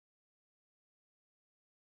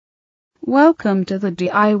Welcome to the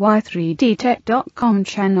DIY3DTech.com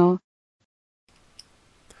channel.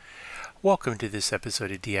 Welcome to this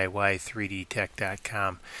episode of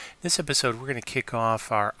DIY3DTech.com. This episode we're going to kick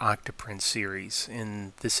off our OctoPrint series.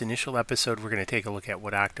 In this initial episode we're going to take a look at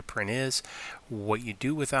what OctoPrint is, what you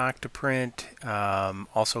do with OctoPrint,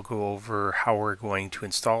 also go over how we're going to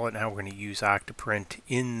install it and how we're going to use OctoPrint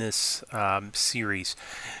in this series.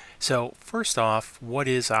 So first off, what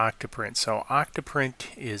is OctoPrint? So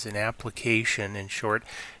OctoPrint is an application, in short,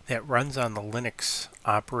 that runs on the Linux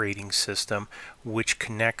operating system, which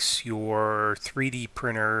connects your 3D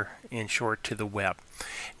printer, in short, to the web.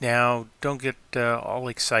 Now, don't get all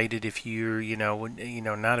excited if you're,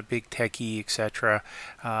 not a big techie, etc.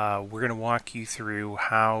 We're going to walk you through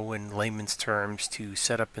how, in layman's terms, to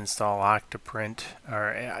set up, install OctoPrint,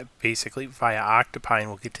 or basically via OctoPi, and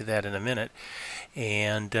we'll get to that in a minute,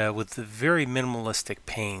 and with the very minimalistic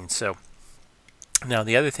pane. So. Now,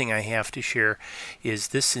 the other thing I have to share is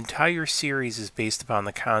this entire series is based upon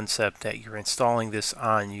the concept that you're installing this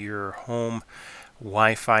on your home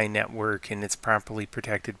Wi-Fi network and it's properly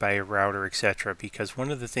protected by a router, etc. Because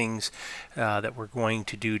one of the things that we're going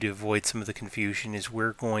to do to avoid some of the confusion is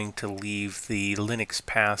we're going to leave the Linux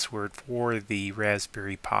password for the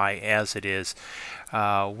Raspberry Pi as it is,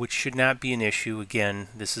 which should not be an issue. Again,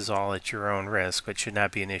 this is all at your own risk, but should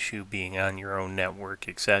not be an issue being on your own network,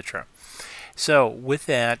 etc. So with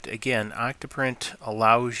that, again, OctoPrint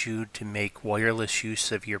allows you to make wireless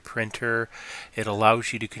use of your printer. It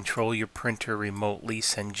allows you to control your printer remotely,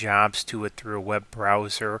 send jobs to it through a web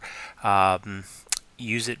browser,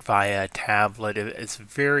 use it via a tablet. It's a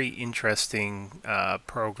very interesting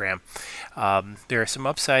program. There are some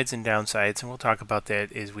upsides and downsides, and we'll talk about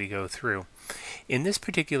that as we go through. In this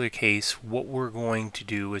particular case, what we're going to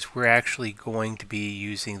do is we're actually going to be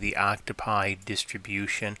using the OctoPi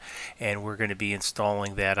distribution, and we're going to be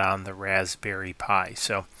installing that on the Raspberry Pi.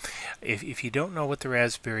 So if you don't know what the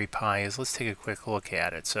Raspberry Pi is, let's take a quick look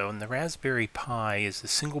at it. So the Raspberry Pi is a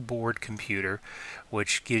single board computer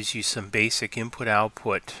which gives you some basic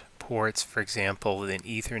input-output ports. For example, an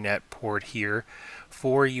Ethernet port here,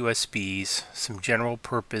 4 USBs, some general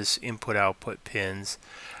purpose input-output pins,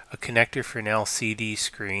 a connector for an LCD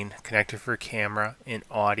screen, a connector for a camera, an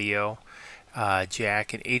audio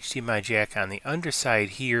jack, an HDMI jack. On the underside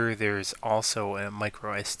here, there's also a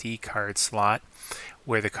micro SD card slot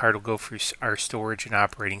where the card will go for our storage and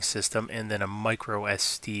operating system, and then a micro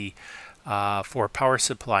SD for power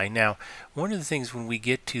supply. Now, one of the things when we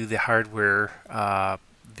get to the hardware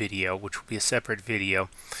video, which will be a separate video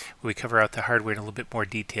where we cover out the hardware in a little bit more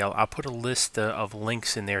detail, I'll put a list of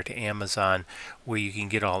links in there to Amazon where you can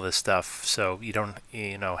get all this stuff, so you don't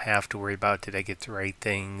have to worry about did I get the right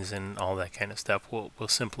things and all that kind of stuff. We'll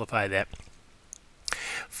simplify that.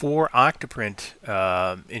 For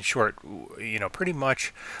OctoPrint, in short, pretty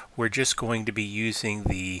much we're just going to be using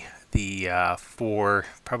the four,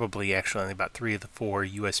 probably actually only about 3 of the 4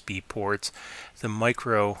 USB ports, the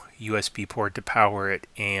micro USB port to power it,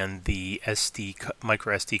 and the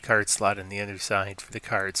micro SD card slot on the other side for the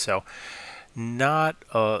card. So not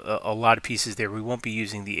a lot of pieces there. We won't be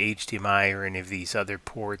using the HDMI or any of these other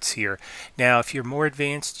ports here. Now, if you're a more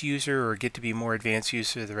advanced user or get to be more advanced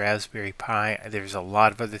user of the Raspberry Pi, there's a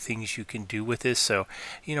lot of other things you can do with this. So,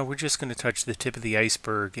 we're just going to touch the tip of the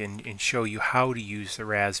iceberg and show you how to use the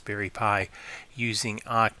Raspberry Pi using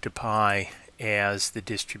OctoPi as the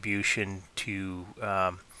distribution to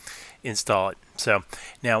install it. So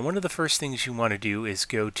now one of the first things you want to do is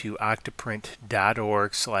go to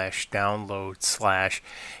octoprint.org/download/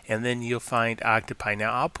 and then you'll find OctoPi.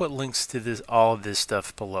 Now I'll put links to all of this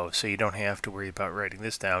stuff below, so you don't have to worry about writing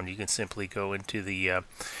this down. You can simply go into the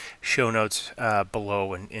show notes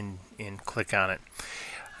below and click on it.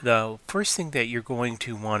 The first thing that you're going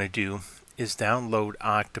to want to do is download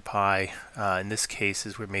OctoPi. In this case,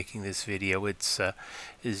 as we're making this video, it's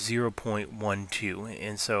 0.12,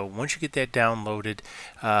 and so once you get that downloaded,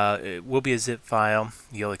 it will be a zip file.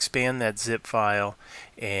 You'll expand that zip file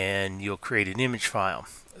and you'll create an image file.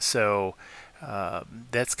 So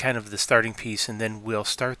that's kind of the starting piece, and then we'll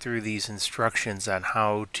start through these instructions on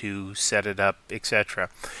how to set it up,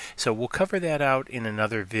 etc. So we'll cover that out in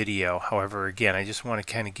another video. However, again, I just want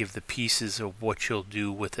to kind of give the pieces of what you'll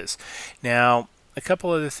do with this. Now, a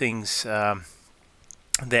couple other things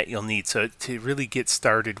that you'll need. So to really get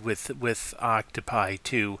started with OctoPi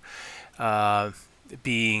 2,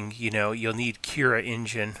 being, you'll need Cura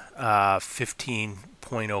engine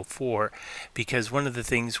 15.04, because one of the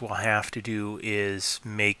things we'll have to do is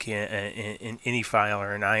make an INI file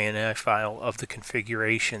or an INI file of the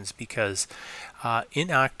configurations, because in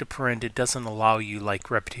OctoPrint it doesn't allow you, like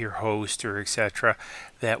Repetier host or etc.,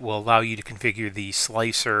 that will allow you to configure the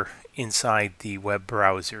slicer inside the web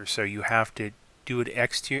browser. So you have to do it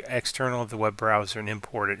external of the web browser and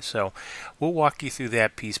import it. So we'll walk you through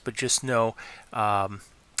that piece, but just know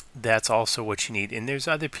that's also what you need. And there's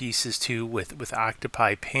other pieces too with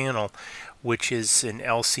OctoPi panel, which is an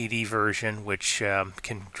LCD version, which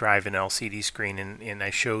can drive an LCD screen, and I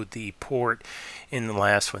showed the port in the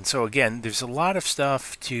last one. So again, there's a lot of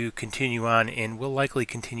stuff to continue on, and we'll likely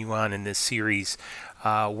continue on in this series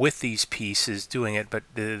with these pieces doing it. But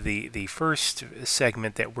the first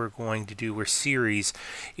segment that we're going to do, or series,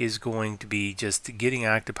 is going to be just getting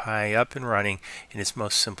OctoPi up and running in its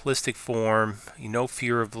most simplistic form, no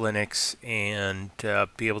fear of Linux, and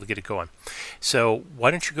be able to get it going. So why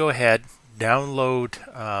don't you go ahead, download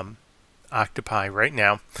OctoPi right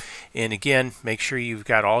now, and again, make sure you've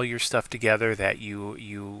got all your stuff together, that you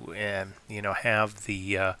have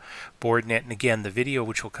the board net. And again, the video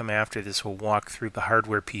which will come after this will walk through the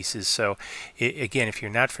hardware pieces. So again, if you're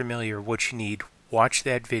not familiar with what you need, watch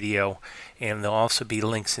that video, and there'll also be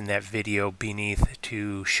links in that video beneath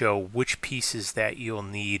to show which pieces that you'll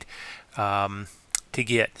need to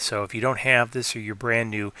get. So if you don't have this, or you're brand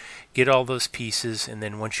new, get all those pieces, and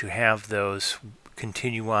then once you have those,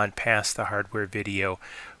 continue on past the hardware video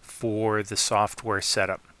for the software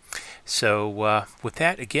setup. So with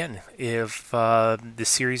that, again, if the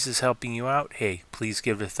series is helping you out, hey, please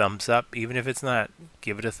give it a thumbs up. Even if it's not,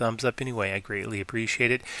 give it a thumbs up anyway. I greatly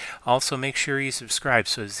appreciate it. Also, make sure you subscribe,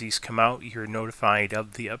 so as these come out, you're notified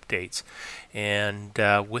of the updates. And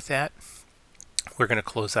with that, we're going to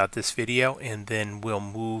close out this video, and then we'll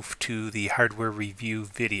move to the hardware review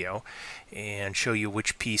video and show you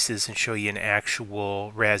which pieces, and show you an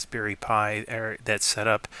actual Raspberry Pi that's set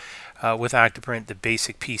up with OctoPrint, the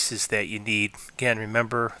basic pieces that you need. Again,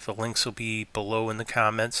 remember, the links will be below in the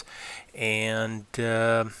comments, and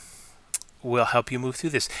we'll help you move through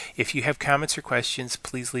this. If you have comments or questions,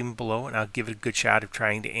 please leave them below, and I'll give it a good shot of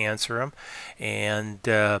trying to answer them. And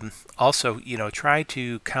also, try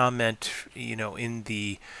to comment, in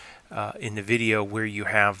the video where you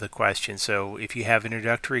have the question. So if you have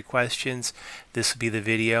introductory questions, this will be the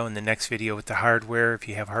video, and the next video with the hardware. If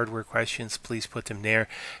you have hardware questions, please put them there,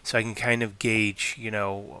 so I can kind of gauge,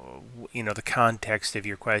 the context of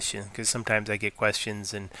your question, because sometimes I get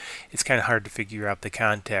questions and it's kind of hard to figure out the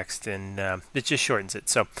context, and it just shortens it.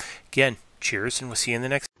 So again, cheers, and we'll see you in the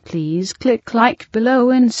next. Please click like below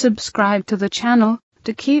and subscribe to the channel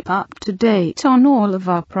to keep up to date on all of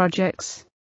our projects.